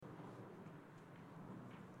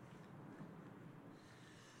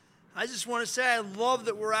I just want to say I love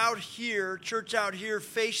that we're out here, church out here,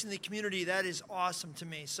 facing the community. That is awesome to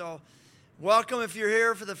me. So welcome if you're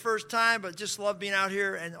here for the first time, but just love being out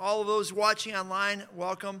here. And all of those watching online,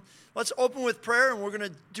 welcome. Let's open with prayer, and we're going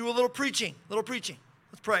to do a little preaching.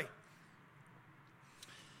 Let's pray.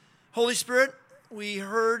 Holy Spirit, we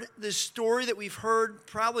heard this story that we've heard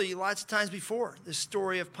probably lots of times before, this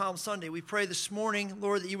story of Palm Sunday. We pray this morning,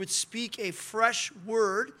 Lord, that you would speak a fresh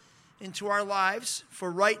word into our lives for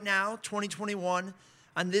right now, 2021,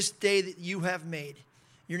 on this day that you have made.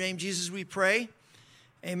 In your name, Jesus, we pray.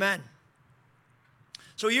 Amen.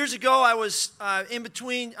 So years ago, I was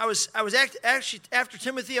actually after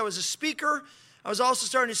Timothy, I was a speaker. I was also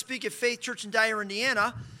starting to speak at Faith Church in Dyer,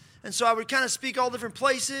 Indiana. And so I would kind of speak all different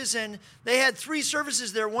places, and they had 3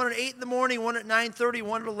 services there, one at 8 in the morning, one at 9:30,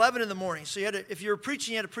 one at 11 in the morning. So if you were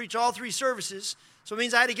preaching, you had to preach all 3 services. So it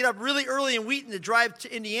means I had to get up really early in Wheaton to drive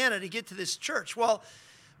to Indiana to get to this church. Well,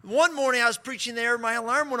 one morning I was preaching there. My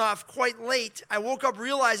alarm went off quite late. I woke up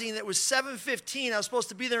realizing that it was 7:15. I was supposed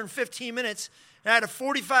to be there in 15 minutes. And I had a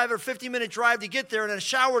 45 or 50-minute drive to get there and a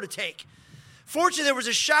shower to take. Fortunately, there was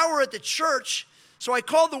a shower at the church. So I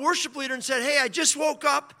called the worship leader and said, hey, I just woke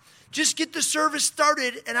up. Just get the service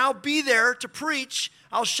started, and I'll be there to preach.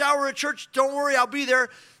 I'll shower at church. Don't worry, I'll be there.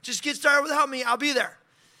 Just get started without me. I'll be there.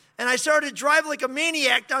 And I started to drive like a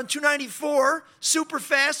maniac down 294, super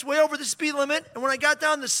fast, way over the speed limit. And when I got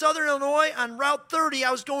down to Southern Illinois on Route 30,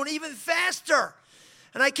 I was going even faster.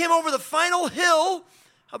 And I came over the final hill,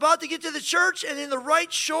 about to get to the church, and in the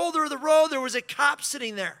right shoulder of the road, there was a cop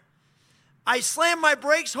sitting there. I slammed my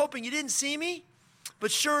brakes, hoping he didn't see me.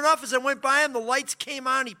 But sure enough, as I went by him, the lights came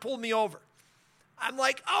on, he pulled me over. I'm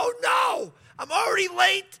like, oh no, I'm already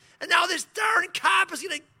late, and now this darn cop is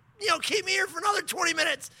going to, keep me here for another 20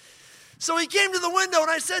 minutes. So he came to the window, and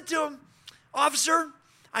I said to him, officer,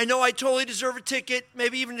 I know I totally deserve a ticket,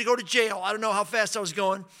 maybe even to go to jail. I don't know how fast I was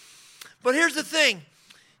going. But here's the thing.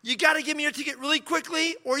 You got to give me your ticket really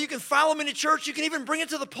quickly, or you can follow me to church. You can even bring it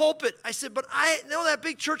to the pulpit. I said, but I know that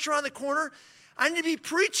big church around the corner. I need to be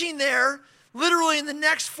preaching there literally in the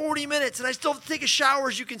next 40 minutes, and I still have to take a shower,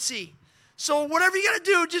 as you can see. So whatever you got to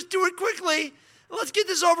do, just do it quickly. Let's get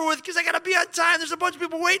this over with, because I got to be on time. There's a bunch of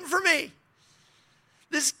people waiting for me.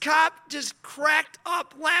 This cop just cracked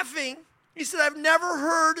up laughing. He said, I've never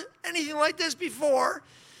heard anything like this before.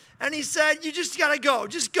 And he said, you just got to go.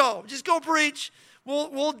 Just go. Just go preach.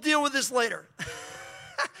 We'll deal with this later.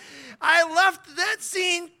 I left that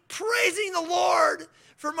scene praising the Lord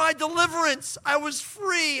for my deliverance. I was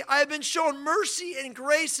free. I have been shown mercy and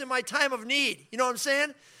grace in my time of need. You know what I'm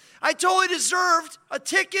saying? I totally deserved a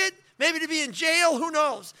ticket, maybe to be in jail, who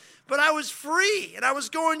knows. But I was free, and I was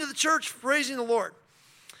going to the church praising the Lord.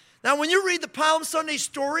 Now, when you read the Palm Sunday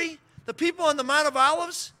story, the people on the Mount of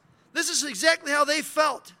Olives, this is exactly how they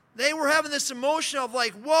felt. They were having this emotion of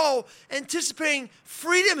like, whoa, anticipating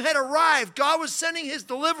freedom had arrived. God was sending his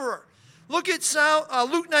deliverer. Look at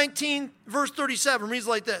Luke 19, verse 37. Reads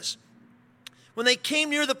like this. When they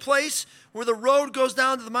came near the place where the road goes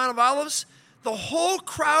down to the Mount of Olives, the whole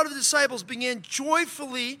crowd of disciples began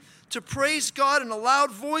joyfully to praise God in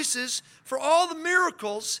loud voices for all the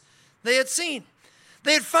miracles they had seen.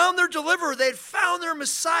 They had found their deliverer. They had found their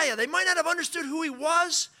Messiah. They might not have understood who he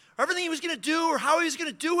was, or everything he was going to do, or how he was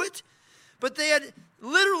going to do it, but they had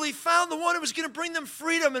literally found the one who was going to bring them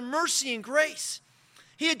freedom and mercy and grace.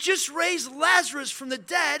 He had just raised Lazarus from the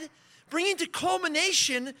dead, bringing to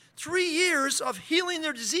culmination 3 years of healing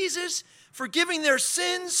their diseases, forgiving their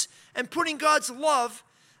sins, and putting God's love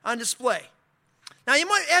on display. Now, you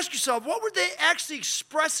might ask yourself, what were they actually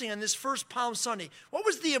expressing on this first Palm Sunday? What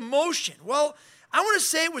was the emotion? Well, I want to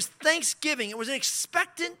say it was thanksgiving. It was an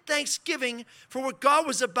expectant thanksgiving for what God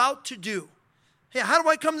was about to do. Yeah, how do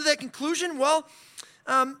I come to that conclusion? Well,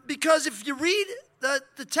 because if you read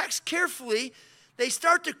the text carefully, they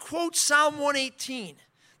start to quote Psalm 118.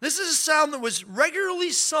 This is a psalm that was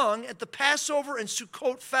regularly sung at the Passover and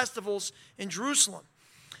Sukkot festivals in Jerusalem.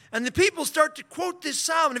 And the people start to quote this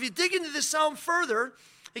psalm. And if you dig into this psalm further,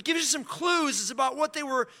 it gives you some clues about what they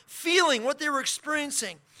were feeling, what they were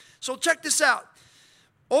experiencing. So check this out.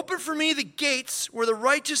 Open for me the gates where the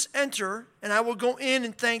righteous enter, and I will go in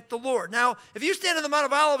and thank the Lord. Now, if you stand on the Mount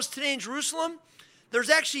of Olives today in Jerusalem, there's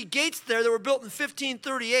actually gates there that were built in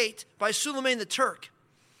 1538 by Suleiman the Turk.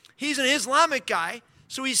 He's an Islamic guy,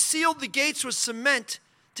 so he sealed the gates with cement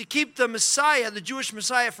to keep the Messiah, the Jewish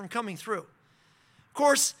Messiah, from coming through. Of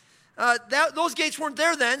course, those gates weren't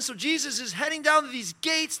there then, so Jesus is heading down to these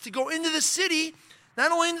gates to go into the city,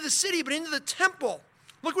 not only into the city, but into the temple.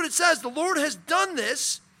 Look what it says. The Lord has done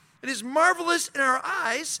this. It is marvelous in our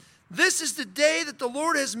eyes. This is the day that the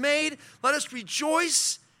Lord has made. Let us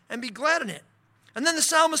rejoice and be glad in it. And then the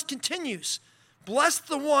psalmist continues, bless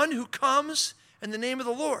the one who comes in the name of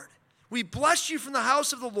the Lord. We bless you from the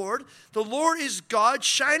house of the Lord. The Lord is God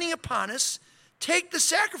shining upon us. Take the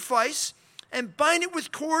sacrifice and bind it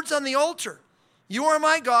with cords on the altar. You are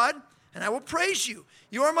my God, and I will praise you.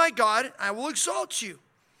 You are my God, and I will exalt you.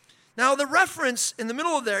 Now the reference in the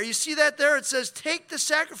middle of there, you see that there? It says, take the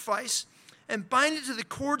sacrifice and bind it to the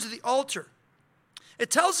cords of the altar. It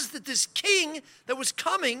tells us that this king that was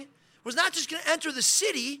coming was not just going to enter the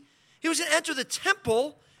city, he was going to enter the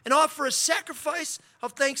temple and offer a sacrifice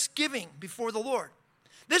of thanksgiving before the Lord.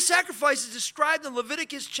 This sacrifice is described in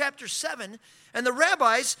Leviticus chapter 7, and the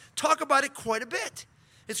rabbis talk about it quite a bit.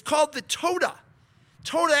 It's called the Todah.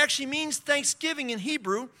 Todah actually means thanksgiving in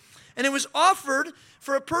Hebrew, and it was offered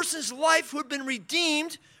for a person's life who had been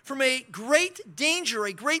redeemed from a great danger,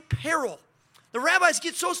 a great peril. The rabbis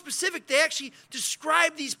get so specific, they actually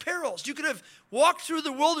describe these perils. You could have walked through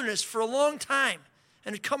the wilderness for a long time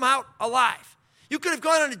and come out alive. You could have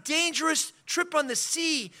gone on a dangerous trip on the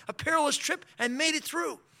sea, a perilous trip, and made it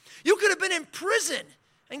through. You could have been in prison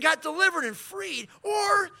and got delivered and freed.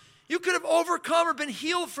 Or you could have overcome or been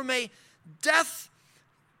healed from a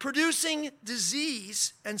death-producing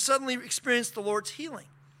disease and suddenly experienced the Lord's healing.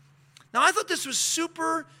 Now, I thought this was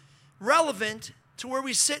super relevant to where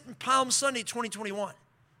we sit in Palm Sunday 2021.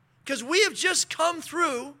 Because we have just come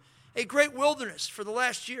through a great wilderness for the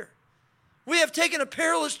last year. We have taken a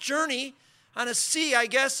perilous journey on a sea, I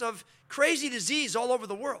guess, of crazy disease all over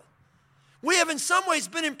the world. We have in some ways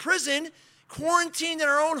been in prison, quarantined in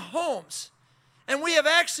our own homes. And we have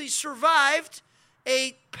actually survived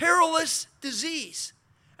a perilous disease.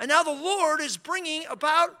 And now the Lord is bringing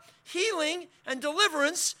about healing and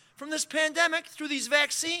deliverance from this pandemic through these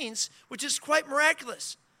vaccines, which is quite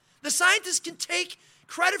miraculous. The scientists can take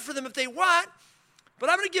credit for them if they want, but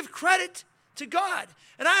I'm going to give credit to God.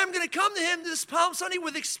 And I am going to come to him this Palm Sunday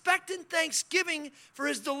with expectant thanksgiving for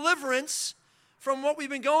his deliverance from what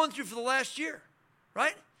we've been going through for the last year,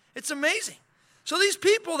 right? It's amazing. So these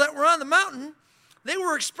people that were on the mountain, they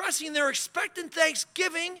were expressing their expectant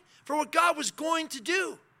thanksgiving for what God was going to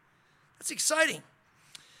do. That's exciting.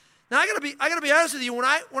 Now I gotta be honest with you. When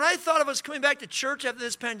I thought of us coming back to church after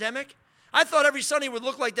this pandemic, I thought every Sunday would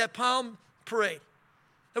look like that Palm Parade,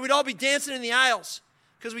 that we'd all be dancing in the aisles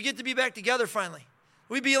because we get to be back together finally.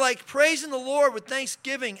 We'd be like praising the Lord with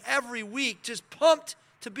thanksgiving every week, just pumped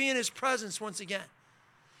to be in his presence once again.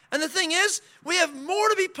 And the thing is, we have more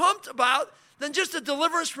to be pumped about than just a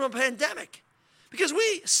deliverance from a pandemic, because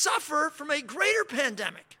we suffer from a greater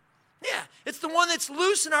pandemic. Yeah, it's the one that's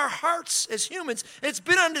loose in our hearts as humans. It's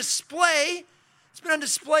been on display. It's been on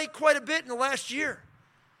display quite a bit in the last year.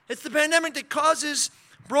 It's the pandemic that causes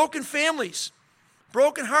broken families,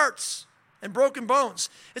 broken hearts, and broken bones.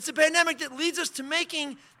 It's a pandemic that leads us to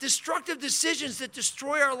making destructive decisions that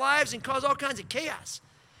destroy our lives and cause all kinds of chaos.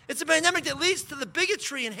 It's a pandemic that leads to the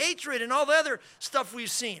bigotry and hatred and all the other stuff we've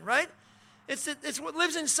seen, right? It's what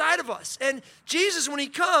lives inside of us. And Jesus, when he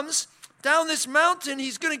comes down this mountain,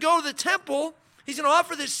 he's going to go to the temple. He's going to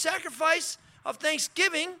offer this sacrifice of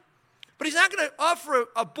thanksgiving, but he's not going to offer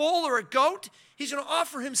a bull or a goat. He's going to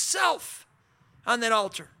offer himself on that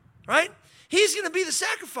altar, right? He's going to be the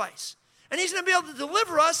sacrifice. And he's going to be able to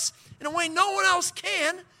deliver us in a way no one else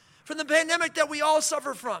can from the pandemic that we all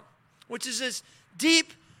suffer from, which is this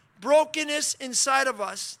deep brokenness inside of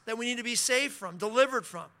us that we need to be saved from, delivered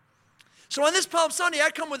from. So on this Palm Sunday, I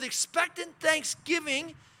come with expectant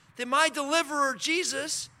thanksgiving that my deliverer,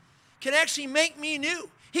 Jesus, can actually make me new.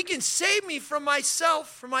 He can save me from myself,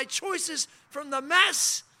 from my choices, from the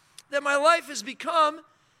mess that my life has become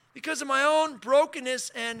because of my own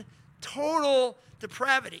brokenness and total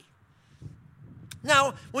depravity.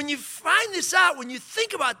 Now, when you find this out, when you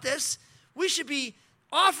think about this, we should be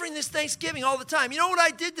offering this thanksgiving all the time. You know what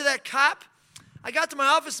I did to that cop? I got to my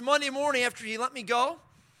office Monday morning after he let me go.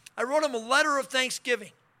 I wrote him a letter of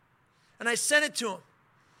thanksgiving, and I sent it to him.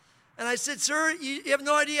 And I said, sir, you have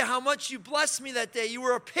no idea how much you blessed me that day. You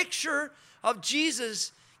were a picture of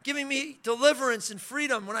Jesus giving me deliverance and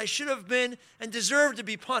freedom when I should have been and deserved to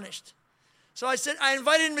be punished. So I said, I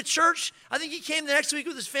invited him to church. I think he came the next week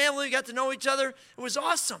with his family. We got to know each other. It was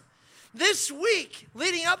awesome. This week,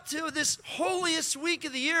 leading up to this holiest week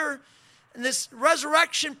of the year and this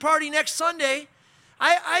resurrection party next Sunday,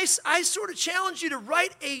 I sort of challenge you to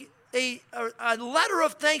write a letter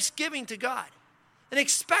of thanksgiving to God, an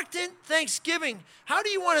expectant thanksgiving. How do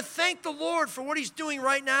you want to thank the Lord for what he's doing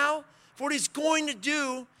right now, for what he's going to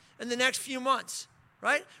do in the next few months?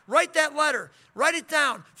 Right? Write that letter. Write it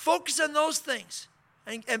down. Focus on those things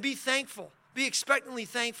and be thankful. Be expectantly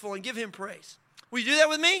thankful and give him praise. Will you do that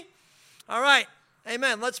with me? All right.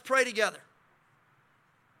 Amen. Let's pray together.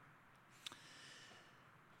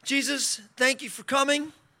 Jesus, thank you for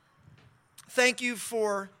coming. Thank you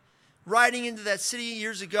for riding into that city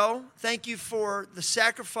years ago. Thank you for the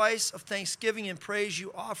sacrifice of thanksgiving and praise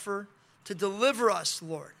you offer to deliver us,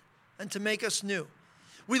 Lord, and to make us new.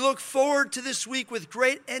 We look forward to this week with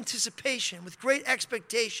great anticipation, with great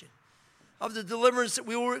expectation of the deliverance that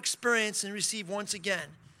we will experience and receive once again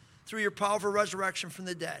through your powerful resurrection from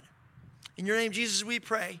the dead. In your name, Jesus, we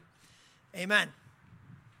pray. Amen.